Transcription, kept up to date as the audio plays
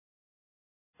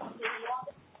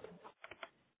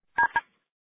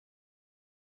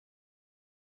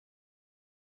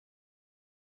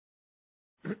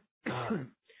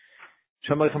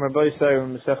Shamaychem Rabbi Yisrael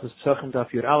from Mesechus Pesachim Daf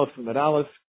Yud Aleph from Aleph.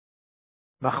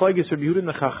 Machlokes Rabbi Yehuda and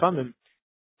the Chachamim.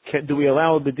 Do we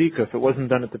allow a bedika if it wasn't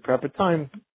done at the proper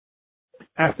time?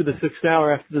 After the 6th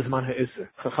hour, after the Zman HaIsser.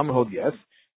 Chachamim hold yes.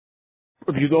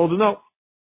 Rabbi Yehuda hold no.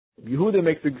 Rabbi Yehuda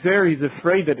makes the gzer. He's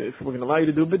afraid that if we're going to allow you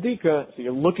to do bedika, so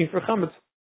you're looking for chametz,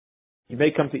 you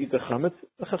may come to eat the chametz.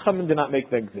 The Chachamim did not make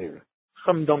that gzer.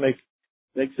 Chachamim don't make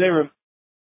the gzer.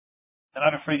 They're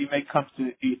not afraid you may come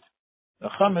to eat the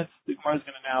chametz. The Gemara is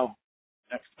going to now,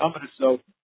 next amud or so,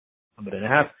 amud and a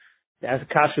half, to ask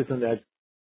kashas on that,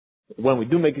 when we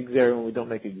do make a gzer and when we don't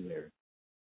make a gzer.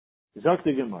 Zok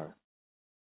the Gemara.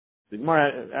 The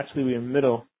Gemara, actually we're in the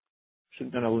middle, should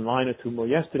have done a line or two more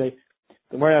yesterday.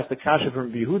 The Gemara asked the kasha from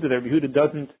Rabbi Yehuda. Rabbi Yehuda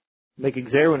doesn't make a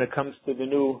gzer when it comes to the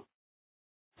new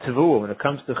tzavua. When it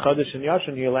comes to chadash and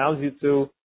yashin, he allows you to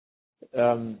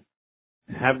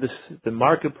have the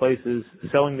marketplaces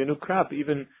selling the new crop,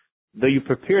 even though you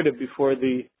prepared it before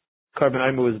the carbon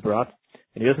aimer was brought,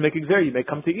 and he doesn't make exer, you may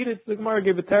come to eat it. The Gemara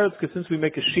gave a teretz because since we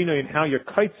make a shino in how your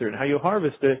kites are and how you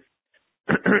harvest it,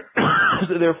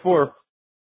 so therefore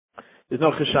there's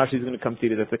no chashash he's going to come to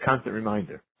eat it. That's a constant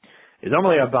reminder. Is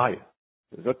normally Abaya.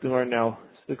 There's up to now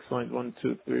 6 lines, 1,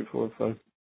 2, 3, 4, 5.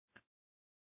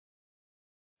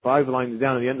 5 lines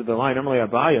down at the end of the line. Normally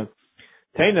Abaya.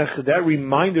 Tainach, that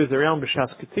reminder is around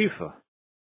b'shas ketifa.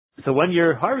 So when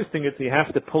you're harvesting it, so you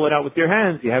have to pull it out with your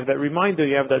hands. You have that reminder,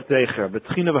 you have that zeicher.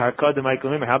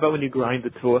 How about when you grind the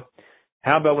tvua?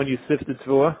 How about when you sift the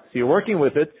tvua? So you're working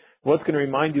with it. What's going to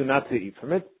remind you not to eat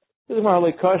from it? There's more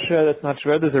like kasha, that's not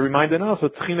shred. There's a reminder now. So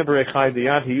tchina b'rechai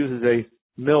diyat, he uses a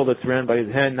mill that's ran by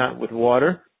his hand, not with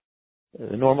water.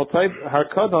 The normal type.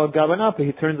 Harkad al gabanapa,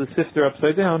 he turns the sifter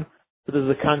upside down. So there's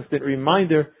a constant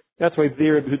reminder. That's why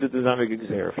Zera B'Huda does not make a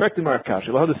gzer. Effective Marakash,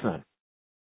 Lahadasnan.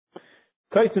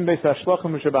 Kaitim Beis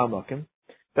Hashlachim Shabal Makim.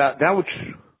 That which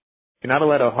you're not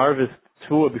allowed to harvest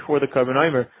tvua before the carbon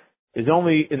aimer is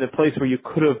only in the place where you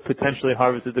could have potentially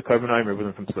harvested the carbon aimer with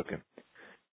them from Sukkim.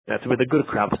 That's where the good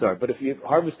crops are. But if you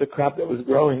harvest a crop that was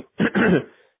growing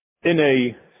in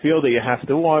a field that you have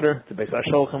to water, the Beis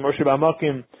Hashlachim or Shabal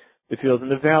Makim, the fields in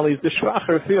the valleys, the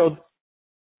Shvacher field,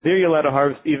 there you're allowed to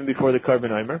harvest even before the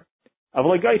carbon aimer.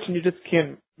 Avlagaichin, you just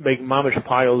can't make mamish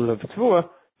piles of tvua,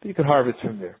 but you can harvest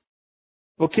from there.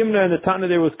 Well, Kimna and the Tana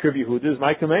there was Kirv Yehuda, is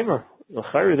Micah Maimer.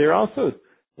 L'chayr there also.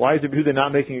 Why is the Yehuda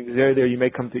not making a gzer there? You may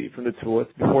come to eat from the tvua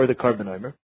before the carbon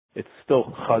aimer. It's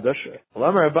still chadash.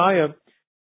 Lamar Abaya,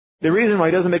 the reason why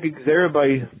he doesn't make a gzer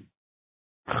by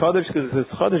chadash, because it says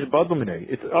chadash badluminei.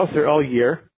 It's also all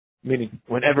year, meaning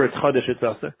whenever it's chadash, it's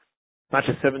also. Not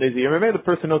just 7 days a year. Maybe the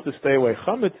person knows to stay away.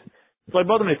 Chametz, it's like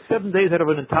badluminei. It's 7 days out of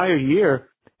an entire year.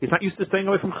 He's not used to staying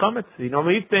away from chametz. He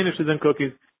normally eats danishes and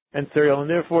cookies and cereal, and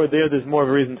therefore there's more of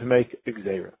a reason to make a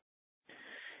gzeira.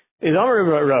 Is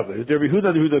Amar Rabbi, is there Rabbi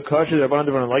Yehuda kasha, the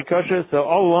Rabbanan like kasha? So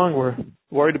all along we're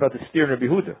worried about the steer in Rabbi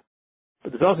Yehuda.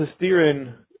 But there's also steer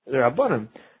in the Rabbanan.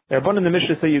 The Rabbanan, the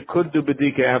Mishnah say you could do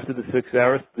bedika after the 6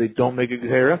 hours. They don't make a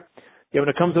gzeira. Yeah, when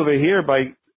it comes over here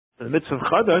by the mitzvah of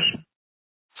Chadash,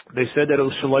 they said that it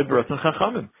was shaloi baras and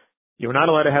chachamim. You were not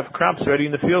allowed to have crops ready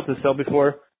in the field to sell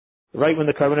before, right when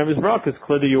the carbon aimer is brought, because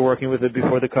clearly you're working with it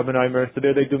before the carbon aimer. So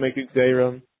there they do make a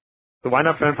gzeira. So why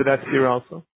not plan for that steer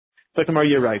also? So tomorrow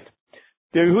you're right.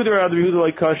 The Yehuda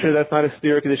like kasha, that's not a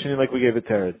steer conditioning like we gave it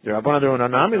teretz. The Rabbanan there on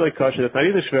anami like kasha, that's not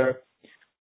either shver.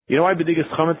 You know why bedigas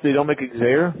chametz they don't make a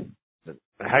gzeira?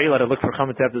 How you let it look for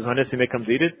chametz after Zmanis he may come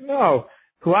to eat it? No.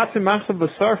 What's he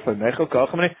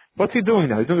doing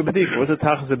now? He's doing a bedika. What's the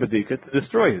tachas of bedika? To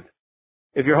destroy it.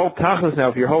 If your whole tachas now,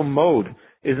 if your whole mode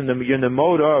is you're in the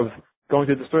mode of going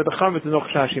to destroy the chametz, no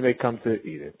chashash he may come to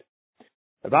eat it.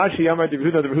 Abashi Yamar the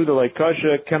Yehuda like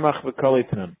kasha kemach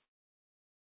v'kalitan.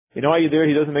 You know why you're there?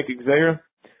 He doesn't make a gzeira.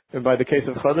 And by the case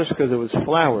of chadash, because it was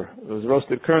flour, it was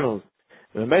roasted kernels.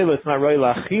 And the mela, it's not roi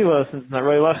lachila. Since it's not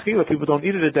roi lachila, people don't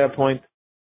eat it at that point.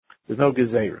 There's no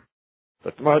gzeira.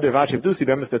 But tomorrow,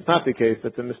 that's not the case.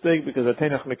 That's a mistake because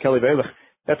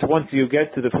that's once you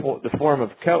get to the form of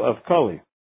kali.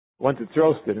 Once it's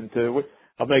roasted into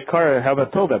how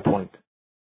about till that point?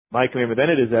 My commandment, then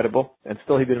it is edible, and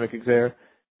still he didn't make exer.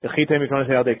 The chitem you can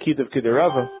say how they kid of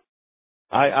kiderava.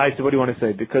 I said, what do you want to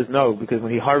say? Because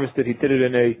when he harvested, he did it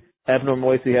in a abnormal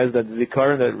way. So he has that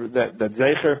zikar, that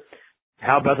zeicher.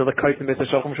 How about the kaitim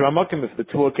besachim shamakim? If the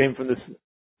tua came from this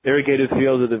irrigated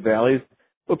fields of the valleys.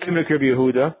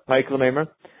 Yehuda, Michael Mamer.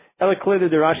 Ela clearly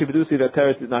the Rashi Bedusi that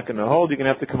teretz is not going to hold. You're going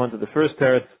to have to come onto the first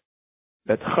teretz.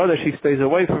 That chadash he stays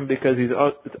away from because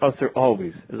it's usher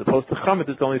always, as opposed to chametz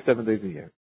it's only 7 days a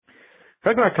year.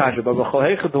 But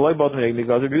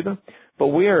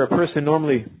where a person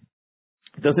normally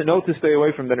doesn't know to stay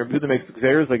away from, then Rabbi Yehuda makes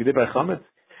Xeris like he did by Chametz.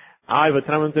 But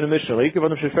Tanam in the Mishnah.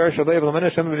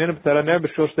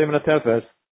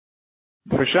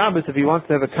 For Shabbos, if he wants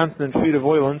to have a constant feed of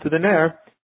oil into the Ner,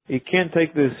 he can't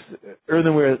take this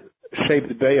earthenware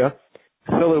shaped beya,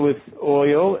 fill it with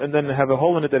oil, and then have a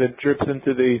hole in it that it drips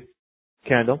into the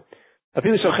candle.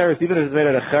 Even if it's made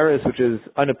out of cheres, which is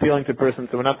unappealing to a person,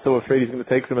 so we're not so afraid he's going to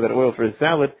take some of that oil for his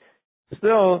salad,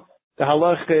 still, the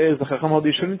halacha is, the chacham holds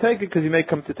you shouldn't take it because you may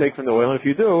come to take from the oil, and if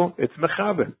you do, it's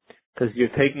mechaber, because you're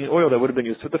taking oil that would have been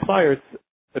used for the fire, it's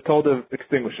a told of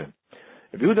extinguishing.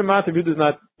 If Yehuda does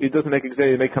not, he doesn't make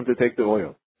exera, he may come to take the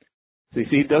oil. So you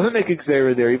see, he doesn't make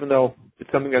exera there, even though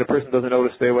it's something that a person doesn't know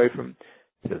to stay away from.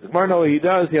 He says, no, he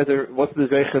does, he has a, what's the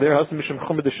zeicha there? Hasam mishum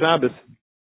chumah de Shabbos.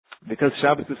 Because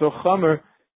Shabbos is so chomer,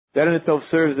 that in itself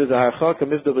serves as a harchak, a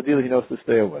mivdal badil, he knows to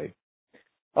stay away.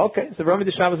 Okay, so Rami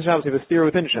the Shabbos and Shabbos, you have a steer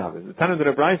within Shabbos. The time of the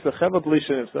Brayso, cheva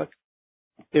b'lisha nifsak.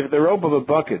 If the rope of a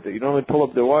bucket that you normally pull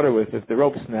up the water with, if the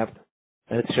rope snapped,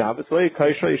 and it's Shabbos, well, you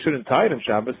shouldn't tie it in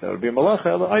Shabbos, that would be a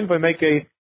malacha, ein by make a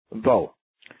bow.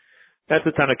 That's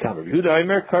the Tanna Kamar. Yehuda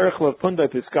Aimer karach la punda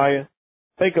piskaya.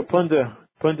 Take a punda.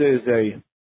 Punda is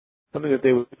something that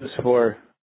they would use for,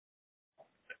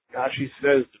 Rashi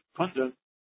says, punda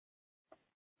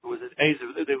was an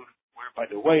azer, they would wear it by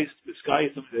the waist. Piskaya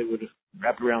is something they would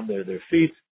wrap around their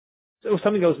feet. So it was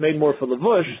something that was made more for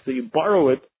lavush, so you borrow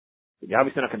it, but you're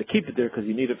obviously not going to keep it there because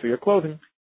you need it for your clothing.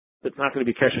 It's not going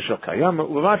to be kesher shel kayam.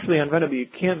 Actually, on Venabi, you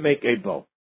can't make a bow.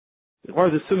 As far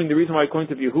as assuming the reason why according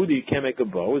to Yehudi you can't make a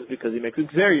bow is because he makes a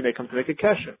xer, you may come to make a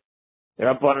kesher. The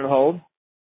Rabbanan hold,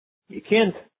 you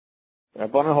can't. The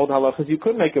Rabbanan hold halachas, you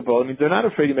could make a bow. I mean, they're not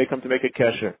afraid you may come to make a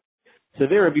kesher. So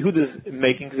there, Rabbi Yehuda is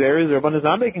making xer, the Rabbanan is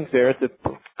not making xer. It's a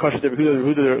kasher, Rabbi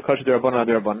Yehuda, kasher, the Rabbanan,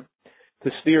 the Rabbanan.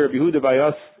 To steer Rabbi Yehuda by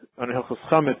us on Hilchos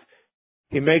Chametz,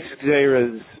 he makes xer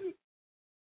as,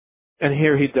 and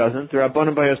here he doesn't. The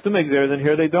Rabbanan by us do make xer, and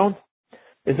here they don't.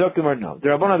 It's Okimar no. The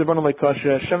Rabbanan like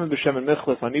kasher, shemen b'shemen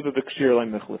michlas, aniva b'kshir like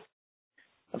michlas.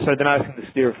 I'm sorry, they're not asking the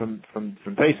steer from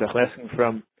Pesach, they're asking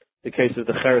from the case of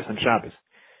the cheres and Shabbos.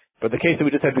 But the case that we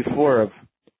just had before of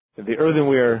the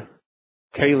earthenware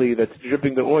keli that's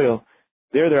dripping the oil,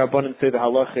 there the Rabbanan say the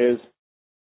halacha is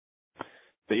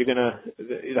that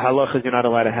the halacha is you're not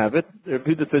allowed to have it. The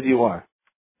Rabbi says you are.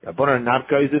 The Rabbanan are not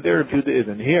guys that there, Rabbi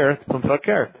isn't. Here, it's from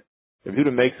fakert. The Rabbi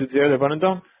makes it there, the Rabbanan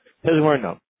don't. Says we're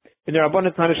no. In the Rabbanan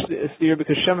it's not a steer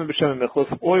because shemen b'shemen michlos,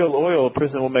 oil, a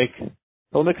person will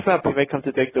he'll mix up, he may come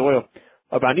to take the oil.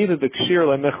 Abaniva b'kshir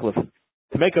le michlos.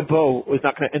 To make a bow is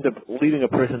not going to end up leading a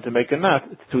person to make a knot.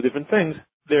 It's two different things.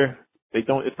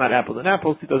 It's not apples and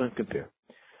apples, he doesn't compare.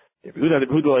 The reason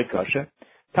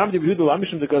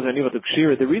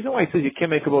why he says you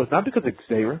can't make a bow is not because it's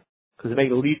xera, because it may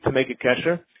lead to make a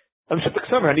kesher.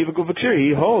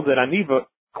 He holds that Aniva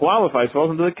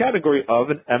falls into the category of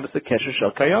an emes kesher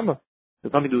shel kayama.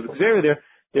 There's nothing to do with xera there.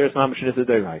 There's not mishnah to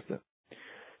deraisa.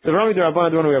 So Rami the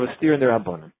Rabbanan, the one we have a steer in the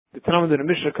Rabbanan. The Tanam in the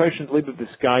Mishnah Kaishin Liba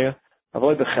Biskaya,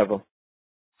 avoid the Chevel.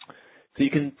 So you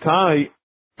can tie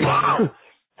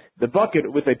the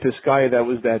bucket with a Piskaya that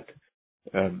was that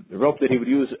rope that he would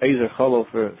use Ezer Cholo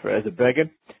for as a beggar,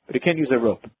 but he can't use a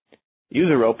rope. Use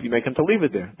a rope, you make him to leave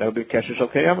it there. That would be Kesher Shal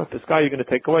Kayama. Piskaya you're going to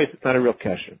take away, so it's not a real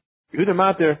Kesher. Yehuda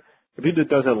Mater, Yehuda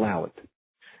does allow it.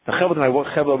 Now Chevel, what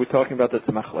Chevel are we talking about that's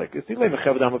a machlek? It's not like a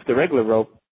Chevel with the regular rope.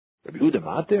 Rabbi Yehuda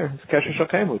mat there. It's kesher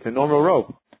shakemu. It's a normal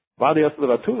rope. If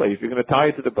you're going to tie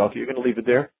it to the bucket, you're going to leave it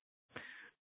there.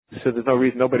 So there's no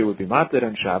reason nobody would be mated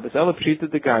on Shabbos. Ela pshita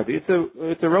de gardi.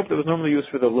 It's a rope that was normally used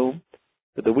for the loom,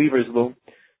 for the weaver's loom.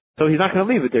 So he's not going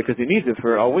to leave it there because he needs it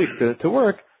for all week to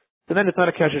work. So then it's not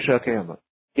a kesher shakemu.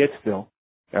 Yet still,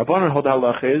 the Rabbanan hold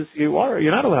halach is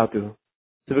you're not allowed to.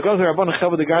 So because the Rabbanan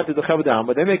chavad the gardi to chavad down,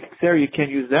 but they make it clear you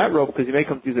can't use that rope because you may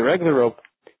come to use a regular rope.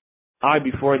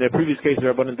 Before in the previous case, the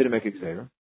Rabbanan didn't make xera.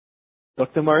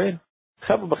 Dr. Marin,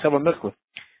 chevel b'chevel michlas.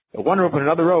 One rope and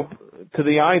another rope, to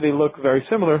the eye they look very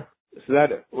similar, so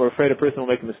that we're afraid a person will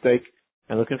make a mistake,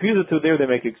 and they'll confuse the two. There they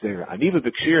make xera. Aniva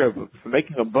b'kshira for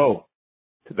making a bow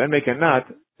to then make a knot.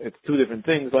 It's two different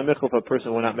things. Like michlas, a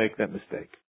person will not make that mistake.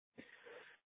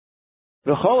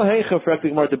 V'chol heicha for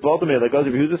acting more to Baltimore. Like Rabbi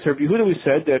Yehuda, we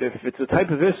said that if it's a type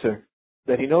of isser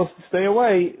that he knows to stay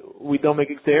away, we don't make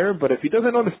xer. But if he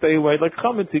doesn't know to stay away, like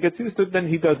chametz, he gets used to it, then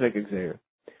he does make xer.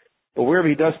 But wherever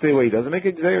he does stay away, he doesn't make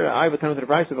xer. I have a time with the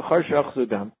price of a char she'achzu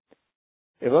dam.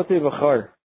 If let's say a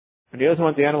char, and he doesn't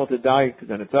want the animal to die, because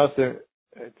then it's aser,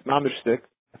 it's mamish stick.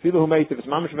 If it's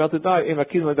mamish about to die, you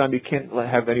can't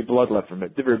have any blood left from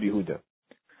it. Rabbi Yehuda.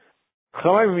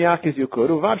 You could,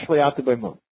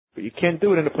 but you can't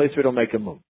do it in a place where it'll make a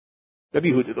mum. Rabbi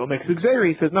Yehuda don't make xer.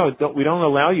 He says no, we don't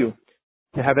allow you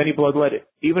to have any bloodlet,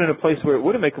 even in a place where it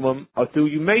wouldn't make a mum,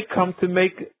 you may come to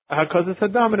make hakazas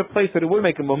hadam in a place that it would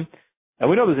make a mum, and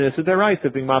we know there's an issue right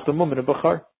of being matal mum in a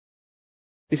bachar.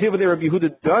 You see, over there, Rabbi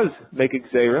Yehuda does make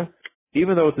exera,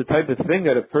 even though it's the type of thing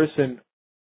that a person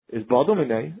is badal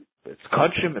minay. It's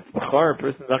kachim, it's bachar. A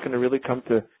person's not going to really come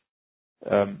to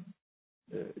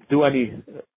do any,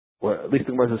 or at least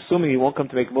the Gemara is assuming he won't come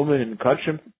to make mumin in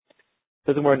kachim.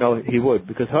 Doesn't worry, no, he would,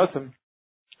 because Hasam,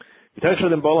 he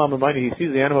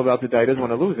sees the animal about to die, he doesn't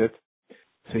want to lose it,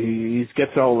 so he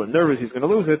gets all nervous, he's going to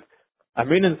lose it.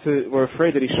 We're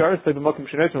afraid that he shars like the makom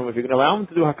shenetzim. If you're going to allow him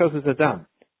to do hakazas adam,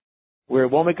 where it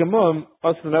won't make a mum,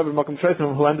 he'll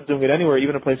end up doing it anywhere,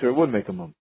 even a place where it would make a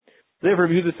mum. Therefore,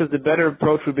 Yehuda says the better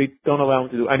approach would be don't allow him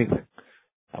to do anything.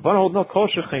 If you don't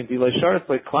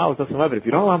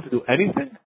allow him to do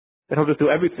anything, then he'll just do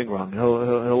everything wrong.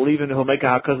 He'll leave and he'll make a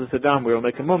hakazas adam where he'll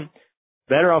make a mum.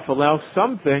 Better off allow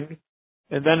something,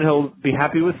 and then he'll be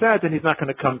happy with that, and he's not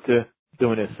going to come to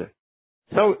do an issur.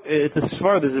 So it's a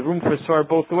svar. There's a room for a svar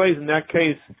both ways. In that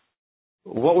case,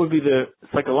 what would be the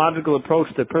psychological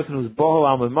approach to a person who's bohol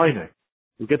al memayne,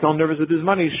 who gets all nervous with his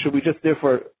money? Should we just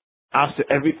therefore ask to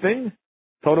everything,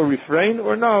 total refrain,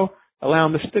 or no, allow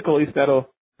him to stickle, at least that'll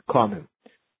calm him?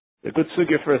 A good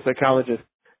sugya for a psychologist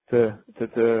to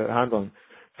handle him.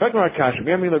 Do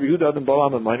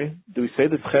we say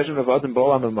the chesed of Adam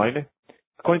Bol Am Mayne?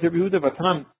 According to Rabbi Yehuda,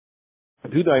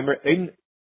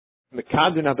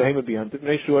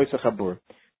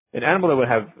 an animal that would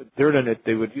have dirt in it,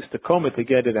 they would use to comb it to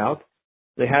get it out.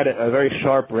 They had a very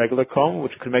sharp regular comb,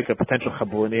 which could make a potential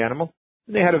chabur in the animal.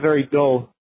 And they had a very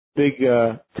dull, big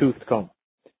toothed comb.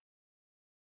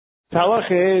 The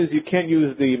halacha is you can't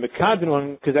use the mekadin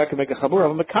one because that can make a chabur.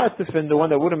 Of a mekadin, the one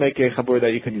that wouldn't make a chabur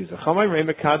that you can use. A chamay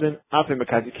mekadin, after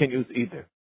mekadin, you can't use either.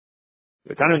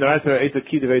 What's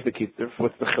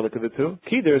the chilik of the two?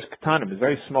 Kider is katanim, it's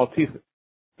very small teeth.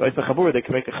 So it's a chabur, they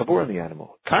can make a chabur on the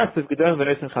animal. Kars is gedolim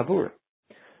v'neisen chabur.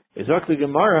 Exactly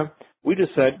Gemara, we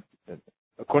just said,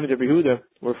 according to Yehuda,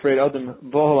 we're afraid Adam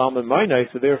bohol alma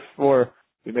mainai, so therefore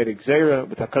we made a gzeira,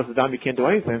 with hakaz adam you can't do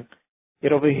anything.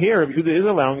 Yet over here, Yehuda is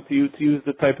allowing you to use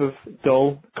the type of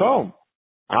dull comb.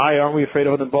 Aren't we afraid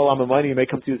of Adam bohol alma mainai, you may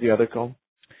come to use the other comb?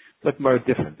 Look more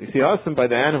different. You see, awesome by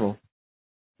the animal,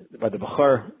 by the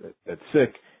bachar that's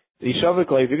sick, the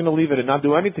yishavik, if you're going to leave it and not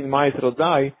do anything, mayas it'll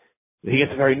die, he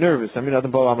gets very nervous. I mean,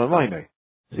 Adam bohol alma mainai.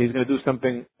 So he's going to do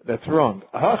something that's wrong.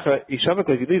 If you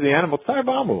leave the animal, the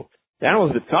animal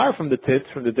is a tar from the tits,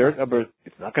 from the dirt, but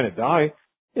it's not going to die.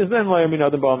 Is then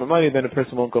then a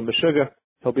person won't go meshuga.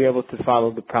 He'll be able to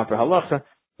follow the proper halacha.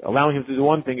 Allowing him to do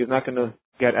one thing is not going to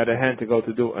get out of hand to go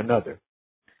to do another.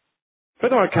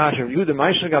 Furthermore, kasher,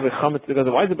 why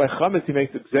is it by chametz he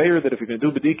makes a gzeir that if you're going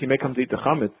to do bedik, you may come to eat the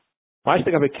chametz? Why is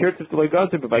it by kirtziv to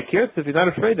legazer? But by kirtziv, you're not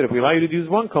afraid that if we allow you to use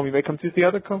one comb, you may come to use the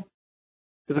other comb.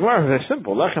 It's very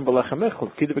simple. Lechem b'lechem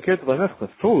mechel. Kider b'kirtziv le'mechel.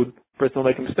 Food, person will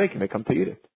make a mistake, you may come to eat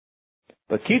it.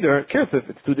 But kider, kirtziv,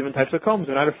 it's two different types of combs.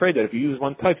 We're not afraid that if you use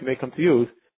one type, you may come to use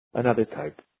another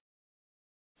type.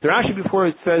 The Rashi before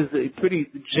it says a pretty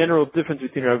general difference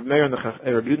between Rav Meir and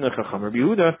Rabbi Yehuda and Chacham. Rabbi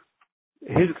Yehuda,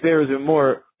 his gzeras are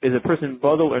more, is a person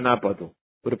badal or not badal?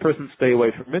 Would a person stay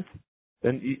away from it?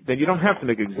 Then you don't have to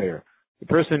make a gzeir. The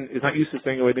person is not used to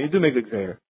staying away, then you do make a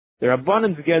gzeir. The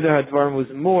Rabbanan together Hadvarim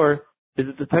was more, is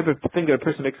it the type of thing that a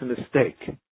person makes a mistake?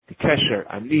 The kesher,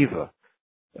 aniva,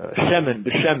 shemen,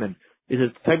 b'shemen. Is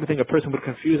it the type of thing a person would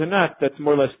confuse or not? That's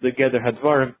more or less the gather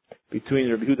hadvarim between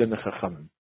Rabbi Yehuda and the Chachamim.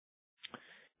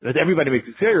 That everybody makes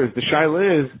gzeir. The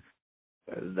shaila is,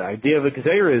 the idea of a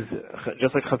gzeir is,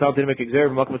 just like Chazal didn't make a gzeir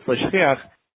of Makmat Shchiach,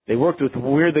 they worked with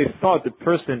where they thought the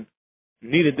person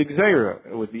needed the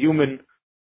gzeir, with human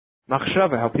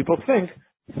machshava, how people think.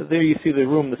 So there you see the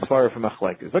room, the svara from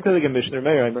Machlekes. Look at the Mishnah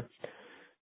Meir.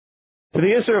 So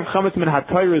the issur of chametz min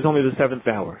hatayr is only the 7th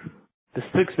hour. The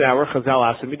 6th hour,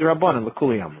 Chazal asked me, the Rabbanan,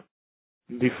 l'kuliyam.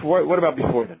 Before, what about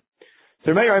before then?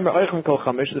 So Meir Aimer Eichem Kol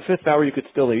Chamish, the 5th hour you could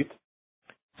still eat.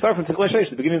 Start from Tiklei Sheish,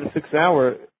 the beginning of the 6th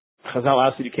hour, Chazal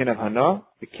asked you can't have hana,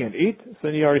 you can't eat, so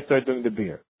then you already start doing the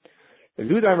beer. The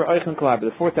Yud Aimer Eichem Kol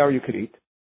the 4th hour you could eat.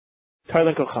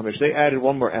 Tailen Kol Chamish, they added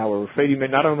one more hour. We're afraid you may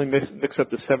not only mix up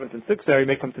the 7th and 6th hour, you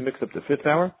may come to mix up the 5th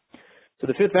hour. So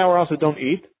the 5th hour also don't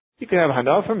eat. You can have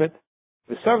hana from it.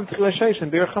 The 7th Tiklei Sheish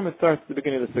and beer chametz starts at the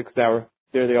beginning of the 6th hour.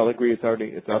 There they all agree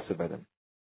it's also by them.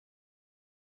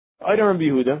 I don't remember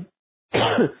Yehuda.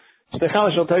 In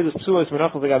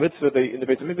the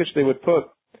Beit HaMikdash they would put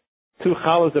 2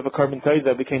 chalas of a carbon tide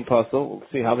that became puzzle. We'll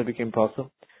see how they became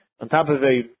puzzle. On top of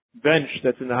a bench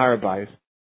that's in the Harabayis.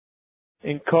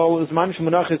 In Kol Zman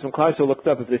Shemonachis, when Klaisel looked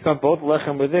up, if they saw both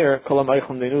lechem were there, Kolam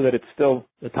Eichel, they knew that it's still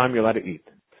the time you're allowed to eat.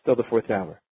 still the 4th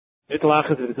hour.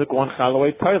 Nitlachas, if it took one chal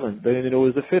away, Thailand, then it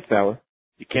was the 5th hour.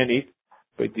 You can't eat,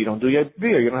 but you don't do yet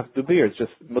beer. You don't have to do beer. It's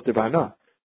just mutter b'ana.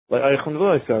 Like Eichel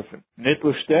V'loi Sarfin.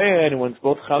 Nitlu Shtei, and once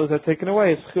both chalas are taken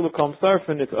away, it's Chilu Kalm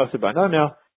Sarfin, it's Asa b'ana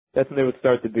now. That's when they would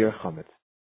start the beer chametz.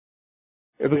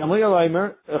 But the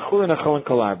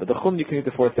chum you can eat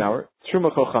the 4th hour.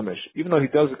 Truma Chol Chamish. Even though he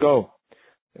does go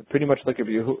pretty much like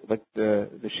like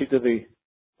the sheet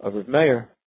of Rav Meir,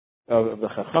 of the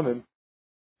Chachamim,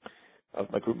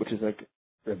 which is like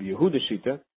Rabbi Yehuda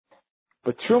Shita.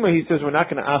 But Truma, he says, we're not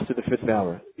going to ask to the 5th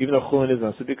hour, even though Chulin is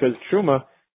also, because Truma,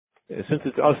 since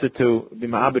it's also to be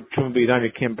Ma'abed Truma B'Yadayim,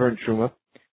 you can't burn Truma.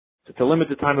 So to limit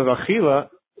the time of Achila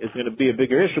is going to be a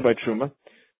bigger issue by Truma.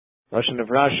 Lashon of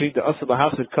Rashi, the Asa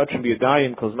B'Hasid Kachim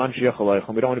B'Yadayim, Kol Zman Sheyach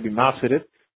Alaychum. We don't want to be mafsid it.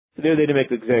 So there they didn't make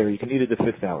the Gzeir. You can eat it the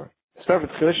 5th hour. Start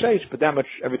with Chila Sheish, but that much,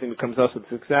 everything becomes also the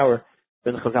 6th hour.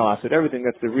 Then Chazal Asid, everything,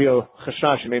 that's the real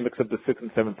Chashash. You may mix up the 6th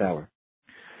and 7th hour.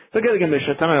 So again,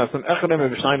 Mishnah,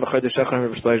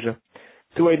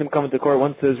 two Eidim come into court.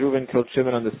 One says Reuven killed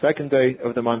Shimon on the 2nd day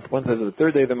of the month. One says on the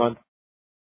 3rd day of the month.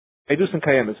 Edus and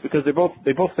Kayemis, because they both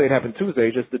say it happened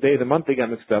Tuesday, just the day of the month they got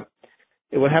mixed up.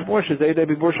 It would happen worse. One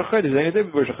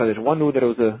knew that it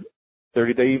was a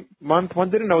 30-day month. One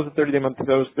didn't know it was a 30-day month. That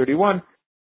was 31.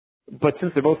 But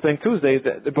since they're both saying Tuesday,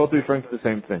 they're both referring to the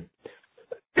same thing.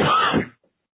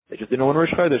 They just didn't know when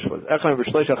Rosh Chodesh was.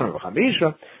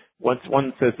 Once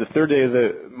one says the 3rd day of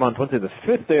the month, one says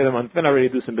the 5th day of the month, then already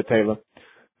do some betela,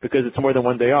 because it's more than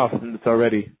one day off, and it's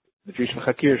already, the Trish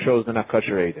Chakir shows they're not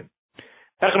kosher Eidim.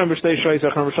 One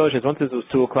says it was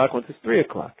 2 o'clock, one says 3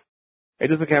 o'clock. It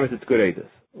doesn't count as it's good Eidim.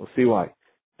 We'll see why.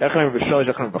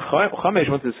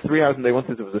 One says 3 hours in the day, one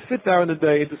says it was the 5th hour in the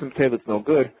day, it does some betela, it's no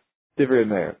good. Divrei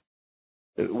Meir.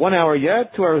 1 hour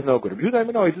yet, 2 hours no good.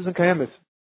 No, it doesn't count.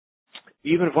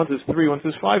 Even if one says 3, one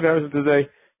says 5 hours into the day,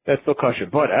 that's still kosher.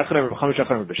 But if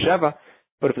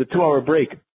the 2 hour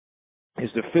break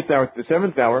is the 5th hour to the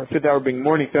 7th hour, 5th hour being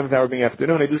morning, 7th hour being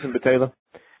afternoon, I do some betela,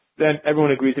 then everyone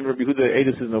agrees in Rabbi Yehuda,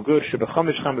 Eidus is no good. The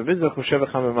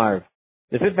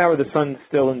 5th hour, the sun's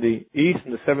still in the east,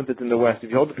 and the 7th it's in the west.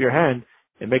 If you hold up your hand,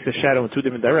 it makes a shadow in 2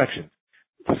 different directions.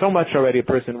 So much already a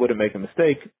person wouldn't make a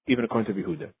mistake, even according to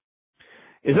Rabbi Yehuda.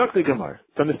 Izokli Gemar.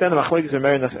 To understand the machlokes of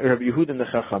Rabbi Yehuda and the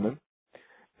Chachamim,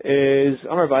 is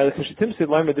Amar Vayla Kishitim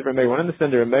Lima Divrei Meir. One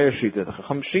understand the Meir Shita, the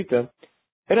Chacham Shita,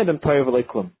 and Adam Tayav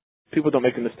Aleiklum. People don't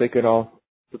make a mistake at all.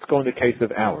 Let's go in the case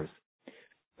of hours.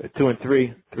 2 and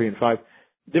 3, 3 and 5.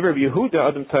 Divrei Yehuda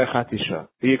Adam Tayav Chatisha.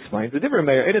 He explains the Divrei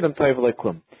Meir Adam Tayav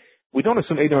Aleiklum. We don't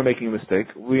assume Adam are making a mistake.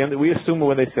 We assume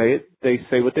when they say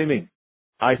what they mean.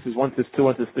 I says 1 says 2,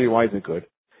 1 says 3. Why is it good?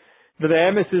 The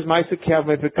emes is Maisa Kav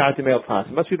Mepekati Meil Pas.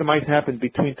 It must be the mice happened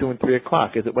between 2 and 3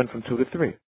 o'clock, as it went from 2 to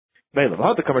 3. The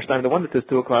one that says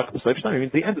 2 o'clock,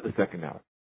 means the end of the 2nd hour.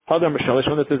 One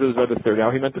that says it was about the 3rd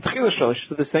hour, he meant the Tchila Shalish,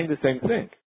 so they're saying the same thing.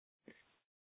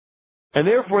 And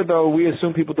therefore, though, we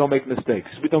assume people don't make mistakes.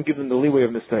 We don't give them the leeway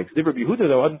of mistakes. A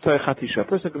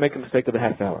person can make a mistake of a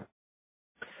half hour.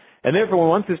 And therefore, when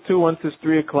one says 2, one says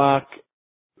 3 o'clock,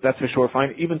 that's for sure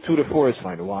fine. Even 2 to 4 is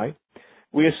fine. Why?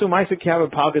 We assume Isaac Kava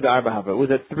Palgad Arbahava. It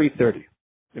was at 3:30, in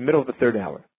the middle of the 3rd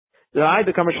hour.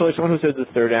 The Kamar Shalish, someone who says the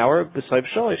 3rd hour, besides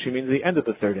Shalish, he means the end of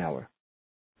the 3rd hour.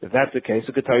 If that's the case,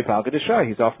 so Ketari Palgad Ishai,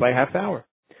 he's off by a half hour.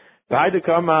 The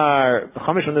Kamar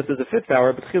Chamish, when this is the 5th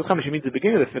hour, but Chil Chamish, he means the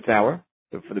beginning of the 5th hour.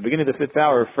 So for the beginning of the 5th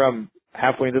hour, from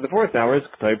halfway into the 4th hour, is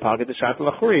Ketari Palgad Ishai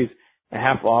Lachuris, a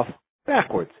half off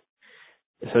backwards.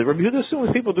 So Rabbi Yehuda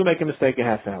assumes people do make a mistake a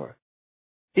half hour.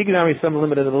 Ignami some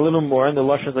limited a little more, and the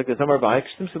Lashon like the Samar Bayik.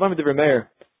 In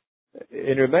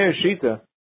Remeir Shita,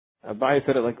 Abai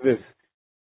said it like this: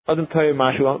 Adam Taya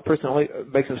Mashu, a person only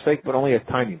makes a mistake, but only a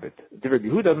tiny bit. Rabbi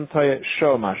Yehuda doesn't Taya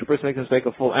Show Mashu, a person makes a mistake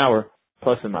a full hour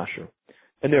plus a Mashu,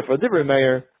 and therefore Divrei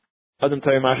Meir Adam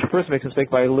Taya Mashu, a person makes a mistake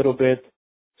by a little bit,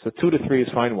 so 2 to 3 is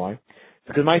fine. Why?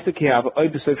 Because Ma'aseh Kihav Oy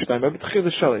B'Seif Shtayim Oy B'Tchil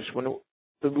Shalish. When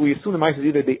we assume the Ma'aseh is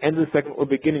either the end of the 2nd or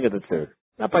beginning of the 3rd,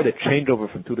 not by the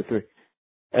changeover from 2 to 3.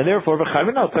 And therefore,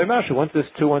 once there's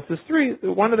 2, once there's 3,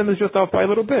 one of them is just off by a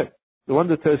little bit. The one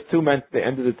that says 2 meant the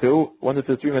end of the 2, one that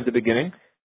says 3 meant the beginning.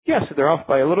 Yes, they're off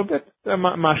by a little bit.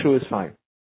 Mashu is fine.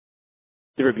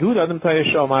 The Rabbi Yehuda Adam Taya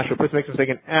Shal Mashu, a person makes a mistake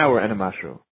an hour and a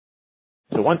Mashu.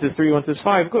 So 1 says 3, 1 says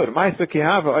 5, good. Ma'aseh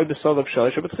Kihava Oy B'Solav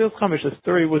Shalish, but Chil Chamish, the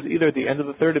story was either the end of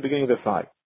the 3rd or the beginning of the 5.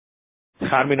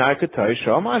 Chad Minai Ketay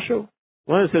Shal Mashu.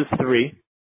 One that says 3,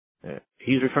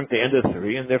 he's referring to the end of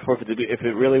 3, and therefore if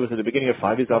it really was at the beginning of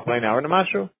 5, he's off by an hour and a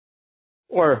Mashu.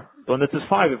 Or the one that says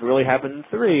 5, if it really happened in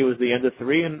 3, it was the end of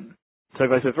 3, and so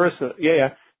vice versa. The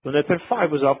one that said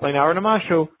 5 was off by an hour and a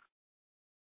Mashu.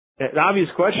 The obvious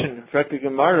question, in fact, the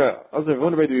Gemara, also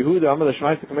wunderbar the Yehuda, Amar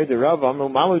Shmaisa Kamei the Rav, Amar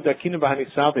Malu Dakina Bahani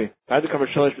Salvi, Hayda Kamar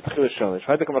Shalish B'Tchil Shalish,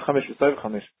 Hayda Kamar Chamish B'Tzav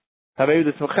Chamish, Havei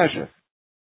the Tzmacheshes.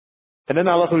 And then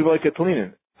Allah will be like a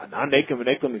Tlinin. Anan Nekem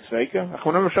V'Nekem Yisveika,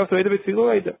 Achonam Shav Toeda B'Tzilu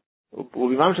Eida. We'll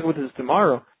be mamshach with this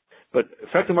tomorrow. But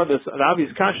effectively, the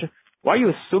obvious question, why are you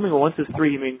assuming once it's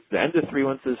 3, he means the end of 3,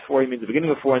 once it's 4, he means the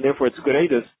beginning of 4, and therefore it's good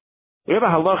Eidos? We have a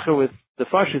halacha with the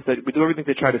Fashis that we do everything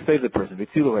to try to save the person,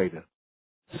 B'Tzilu Eida.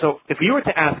 So if you were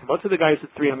to ask, most of the guys said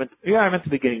 3, I meant the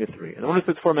beginning of 3. And the one who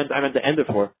said 4 I meant the end of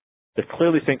 4. They're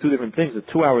clearly saying 2 different things. The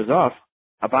 2 hours off,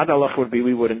 Abad Allah would be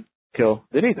we wouldn't kill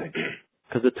anything.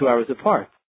 Because they're 2 hours apart.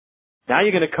 Now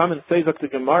you're going to come and say to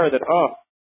Gemara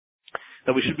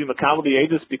that we should be Makabal the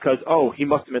Eidos because, he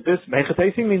must have meant this.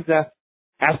 Mechatesi means that.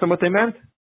 Ask them what they meant.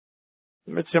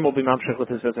 The Mitzvah will be Mamshech with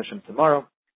his Hashem tomorrow.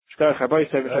 Shkarach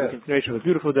Harbai, have a continuation of a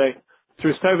beautiful day.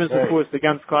 Through servants, of course, the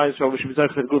Gans Klai, so we should be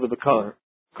Zayach the good of the color.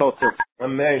 Call it.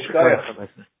 Amen. Shkarach.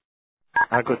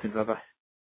 Good, bye-bye.